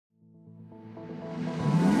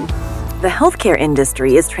The healthcare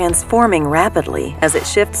industry is transforming rapidly as it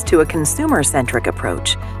shifts to a consumer-centric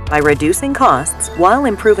approach by reducing costs while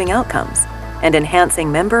improving outcomes and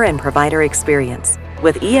enhancing member and provider experience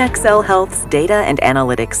with EXL Health's data and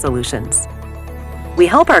analytics solutions. We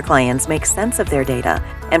help our clients make sense of their data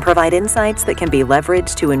and provide insights that can be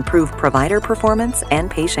leveraged to improve provider performance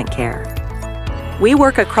and patient care. We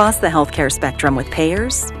work across the healthcare spectrum with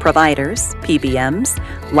payers, providers, PBMs,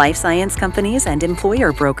 life science companies, and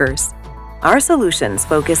employer brokers. Our solutions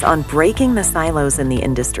focus on breaking the silos in the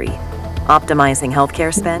industry, optimizing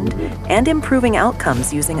healthcare spend, and improving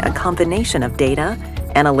outcomes using a combination of data,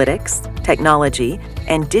 analytics, technology,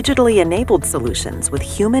 and digitally enabled solutions with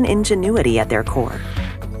human ingenuity at their core.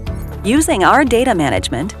 Using our data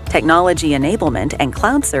management, technology enablement, and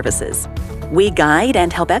cloud services, we guide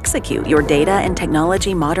and help execute your data and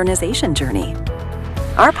technology modernization journey.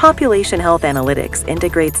 Our population health analytics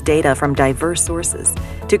integrates data from diverse sources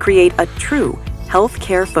to create a true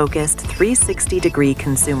healthcare-focused 360-degree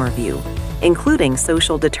consumer view, including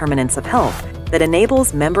social determinants of health that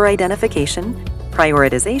enables member identification,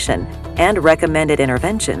 prioritization, and recommended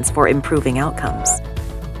interventions for improving outcomes.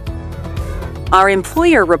 Our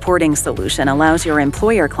employer reporting solution allows your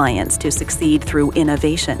employer clients to succeed through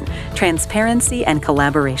innovation, transparency, and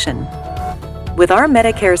collaboration. With our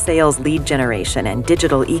Medicare sales lead generation and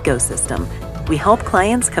digital ecosystem, we help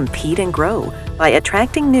clients compete and grow by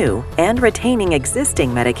attracting new and retaining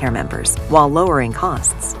existing Medicare members while lowering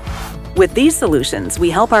costs. With these solutions, we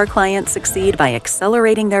help our clients succeed by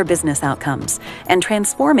accelerating their business outcomes and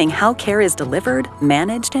transforming how care is delivered,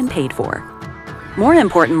 managed, and paid for. More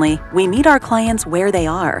importantly, we meet our clients where they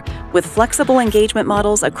are with flexible engagement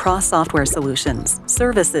models across software solutions,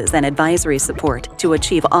 services, and advisory support to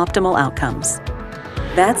achieve optimal outcomes.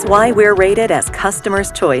 That's why we're rated as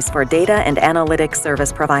customers' choice for data and analytics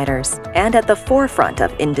service providers and at the forefront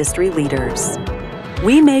of industry leaders.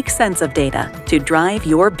 We make sense of data to drive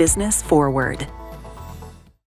your business forward.